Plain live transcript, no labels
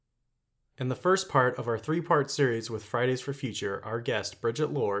In the first part of our three-part series with Fridays for Future, our guest,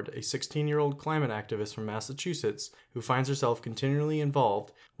 Bridget Lord, a 16-year-old climate activist from Massachusetts who finds herself continually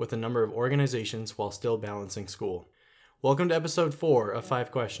involved with a number of organizations while still balancing school. Welcome to episode 4 of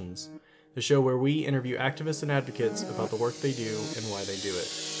 5 Questions, the show where we interview activists and advocates about the work they do and why they do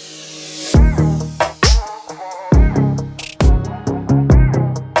it.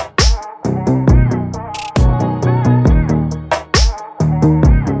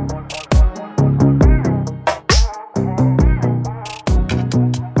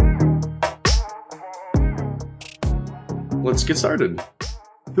 Let's get started.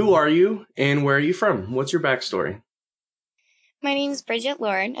 Who are you and where are you from? What's your backstory? My name is Bridget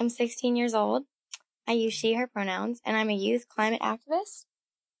Lord. I'm 16 years old. I use she, her pronouns, and I'm a youth climate activist.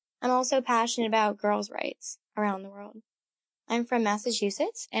 I'm also passionate about girls' rights around the world. I'm from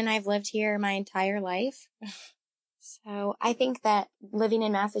Massachusetts, and I've lived here my entire life. So I think that living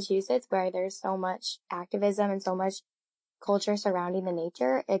in Massachusetts, where there's so much activism and so much culture surrounding the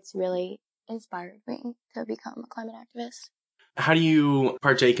nature, it's really inspired me to become a climate activist. How do you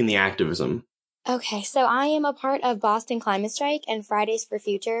partake in the activism? Okay, so I am a part of Boston Climate Strike and Fridays for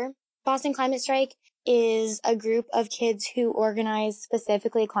Future. Boston Climate Strike is a group of kids who organize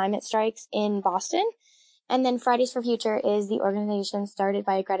specifically climate strikes in Boston. And then Fridays for Future is the organization started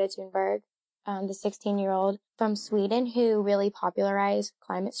by Greta Thunberg, the 16-year-old from Sweden who really popularized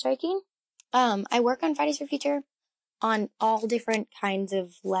climate striking. I work on Fridays for Future on all different kinds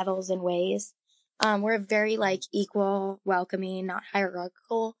of levels and ways. We're a very equal, welcoming, not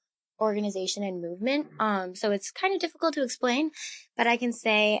hierarchical organization and movement. So it's kind of difficult to explain, but I can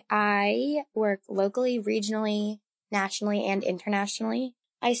say I work locally, regionally, nationally, and internationally.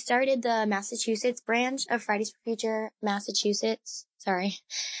 I started the Massachusetts branch of Fridays for Future Massachusetts,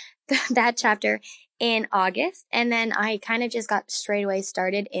 that chapter in August. And then I kind of just got straight away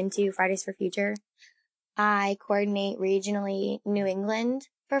started into Fridays for Future. I coordinate regionally New England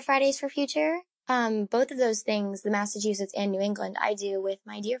for Fridays for Future. Both of those things, the Massachusetts and New England, I do with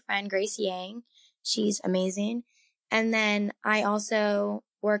my dear friend Grace Yang. She's amazing. And then I also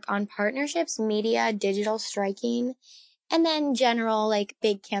work on partnerships, media, digital striking, and then general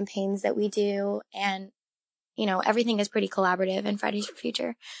big campaigns that we do. And, everything is pretty collaborative in Fridays for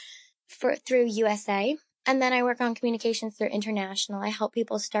Future through USA. And then I work on communications through international. I help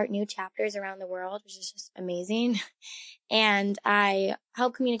people start new chapters around the world, which is just amazing. And I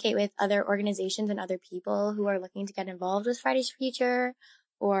help communicate with other organizations and other people who are looking to get involved with Fridays for Future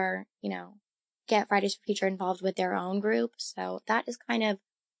or, get Fridays for Future involved with their own group. So that is kind of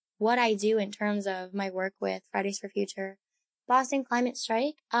what I do in terms of my work with Fridays for Future. Boston Climate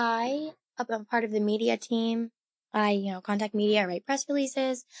Strike, I'm part of the media team. I, contact media, write press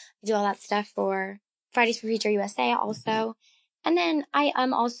releases, I do all that stuff for Fridays for Future USA also. And then I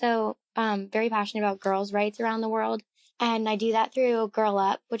am also very passionate about girls' rights around the world. And I do that through Girl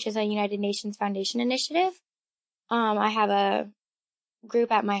Up, which is a United Nations Foundation initiative. I have a group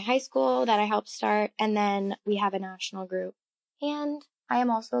at my high school that I helped start, and then we have a national group. And I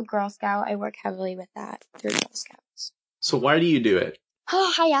am also a Girl Scout. I work heavily with that through Girl Scouts. So why do you do it?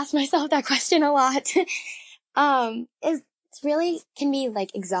 Oh, I ask myself that question a lot. It's really can be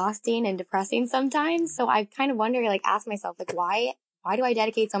exhausting and depressing sometimes. So I kind of wonder, ask myself, why do I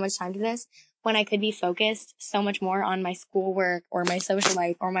dedicate so much time to this when I could be focused so much more on my schoolwork or my social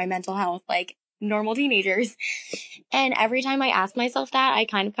life or my mental health, like normal teenagers? And every time I ask myself that, I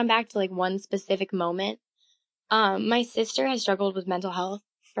kind of come back to one specific moment. My sister has struggled with mental health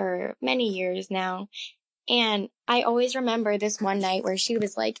for many years now. And I always remember this one night where she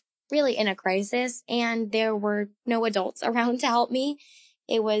was really in a crisis and there were no adults around to help me.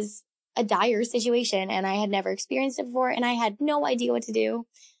 It was a dire situation and I had never experienced it before and I had no idea what to do.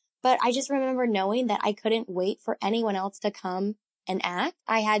 But I just remember knowing that I couldn't wait for anyone else to come and act.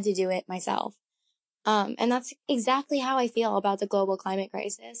 I had to do it myself. And that's exactly how I feel about the global climate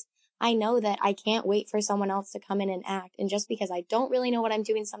crisis. I know that I can't wait for someone else to come in and act. And just because I don't really know what I'm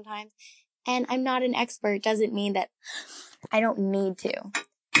doing sometimes, and I'm not an expert, doesn't mean that I don't need to.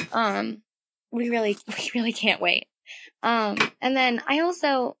 We really can't wait. And then I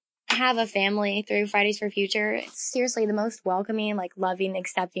also have a family through Fridays for Future. It's seriously the most welcoming, loving,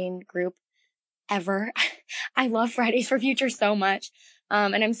 accepting group ever. I love Fridays for Future so much.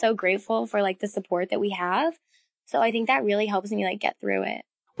 And I'm so grateful for the support that we have. So I think that really helps me get through it.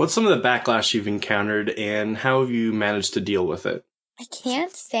 What's some of the backlash you've encountered and how have you managed to deal with it? I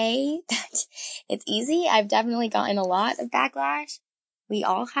can't say that it's easy. I've definitely gotten a lot of backlash. We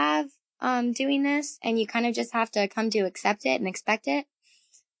all have doing this, and you kind of just have to come to accept it and expect it.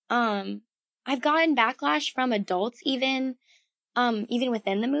 I've gotten backlash from adults even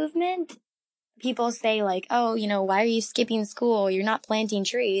within the movement. people say like, oh, why are you skipping school? You're not planting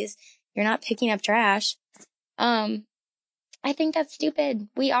trees. You're not picking up trash. I think that's stupid.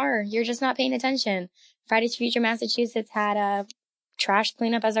 We are. You're just not paying attention. Fridays for Future Massachusetts had a trash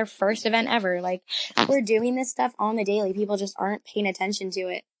cleanup as our first event ever. Like, we're doing this stuff on the daily. People just aren't paying attention to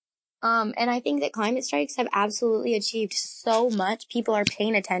it. And I think that climate strikes have absolutely achieved so much. People are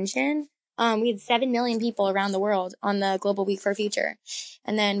paying attention. We had 7 million people around the world on the Global Week for Future.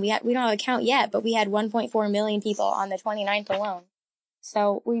 And then we don't have a count yet, but we had 1.4 million people on the 29th alone.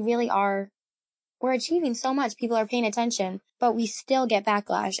 So we really are, we're achieving so much. People are paying attention, but we still get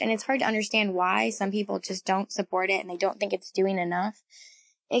backlash. And it's hard to understand why some people just don't support it and they don't think it's doing enough.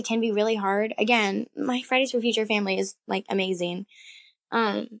 It can be really hard. Again, my Fridays for Future family is like amazing.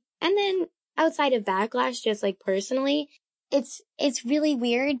 And then outside of backlash, just like personally, it's really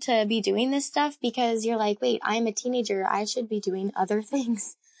weird to be doing this stuff because you're like, wait, I'm a teenager. I should be doing other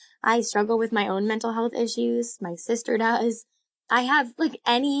things. I struggle with my own mental health issues. My sister does. I have like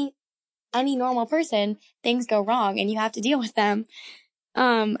any normal person, things go wrong and you have to deal with them.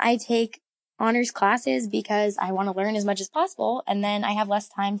 I take honors classes because I want to learn as much as possible. And then I have less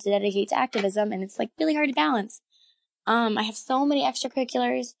time to dedicate to activism and it's like really hard to balance. I have so many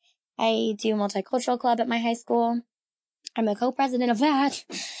extracurriculars. I do multicultural club at my high school. I'm a co-president of that.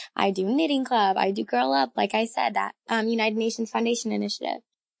 I do knitting club. I do Girl Up, like I said, that United Nations Foundation initiative.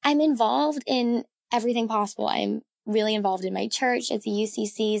 I'm involved in everything possible. I'm really involved in my church. It's a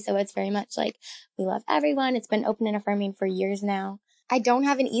UCC, so it's very much like we love everyone. It's been open and affirming for years now. I don't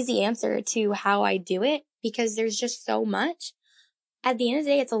have an easy answer to how I do it because there's just so much. At the end of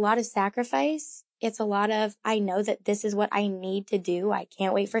the day, it's a lot of sacrifice. It's a lot of, I know that this is what I need to do. I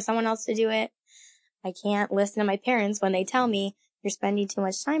can't wait for someone else to do it. I can't listen to my parents when they tell me you're spending too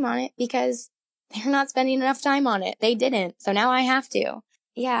much time on it because they're not spending enough time on it. They didn't. So now I have to.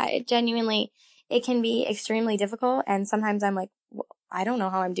 Yeah, it can be extremely difficult. And sometimes I'm like, I don't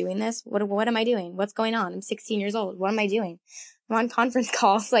know how I'm doing this. What am I doing? What's going on? I'm 16 years old. What am I doing? I'm on conference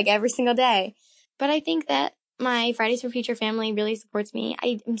calls like every single day. But I think that my Fridays for Future family really supports me.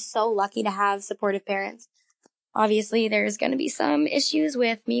 I am so lucky to have supportive parents. Obviously, there's going to be some issues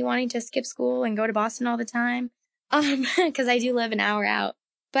with me wanting to skip school and go to Boston all the time, because I do live an hour out.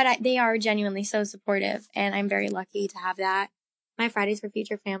 But they are genuinely so supportive, and I'm very lucky to have that. My Fridays for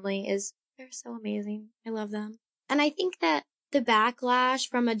Future family they're so amazing. I love them. And I think that the backlash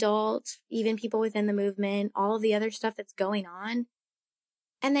from adults, even people within the movement, all of the other stuff that's going on,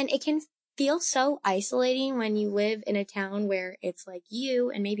 and then it can feel so isolating when you live in a town where it's like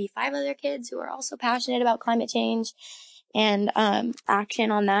you and maybe 5 other kids who are also passionate about climate change and action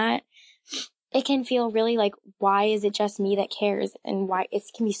on that. It can feel really like, why is it just me that cares? And why it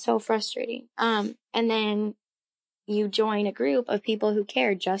can be so frustrating. And then you join a group of people who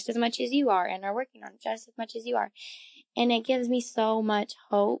care just as much as you are and are working on it just as much as you are. And it gives me so much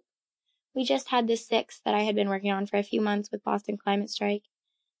hope. We just had the 6th that I had been working on for a few months with Boston Climate Strike.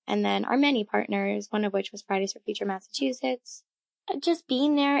 And then our many partners, one of which was Fridays for Future Massachusetts. Just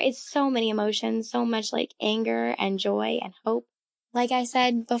being there, it's so many emotions, so much like anger and joy and hope. Like I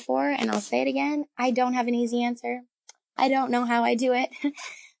said before, and I'll say it again, I don't have an easy answer. I don't know how I do it.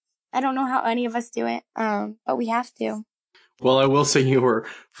 I don't know how any of us do it, but we have to. Well, I will say you were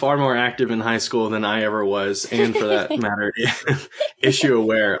far more active in high school than I ever was, and for that matter, issue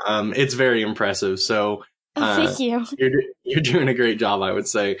aware. It's very impressive. So thank you. You're doing a great job, I would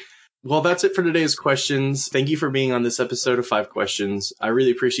say. Well, that's it for today's questions. Thank you for being on this episode of 5 Questions. I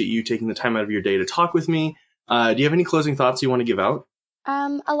really appreciate you taking the time out of your day to talk with me. Do you have any closing thoughts you want to give out?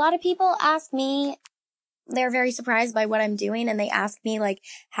 A lot of people ask me, they're very surprised by what I'm doing, and they ask me, like,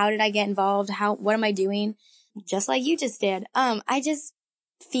 how did I get involved? What am I doing? Just like you just did. I just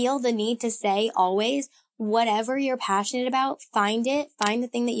feel the need to say always, whatever you're passionate about, find the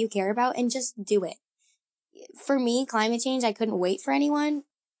thing that you care about, and just do it. For me, climate change, I couldn't wait for anyone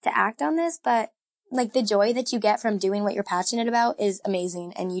to act on this, but like the joy that you get from doing what you're passionate about is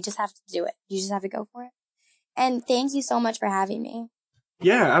amazing, and you just have to do it. You just have to go for it. And thank you so much for having me.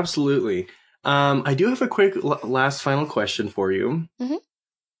 Yeah, absolutely. I do have a quick last final question for you. Mm-hmm.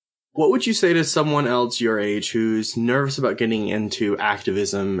 What would you say to someone else your age who's nervous about getting into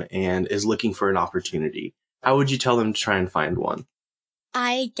activism and is looking for an opportunity? How would you tell them to try and find one?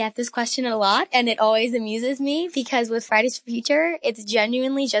 I get this question a lot, and it always amuses me because with Fridays for Future, it's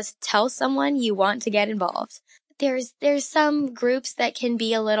genuinely just tell someone you want to get involved. There's some groups that can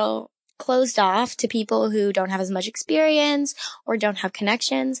be a little closed off to people who don't have as much experience or don't have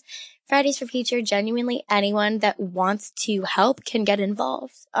connections. Fridays for Future, genuinely anyone that wants to help can get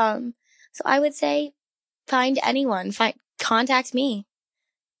involved. So I would say find anyone, contact me.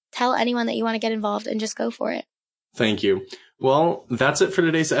 tell anyone that you want to get involved and just go for it. Thank you. Well, that's it for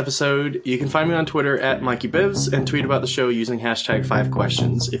today's episode. You can find me on Twitter at MikeyBivs and tweet about the show using hashtag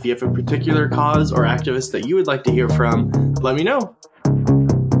 5questions. If you have a particular cause or activist that you would like to hear from, let me know.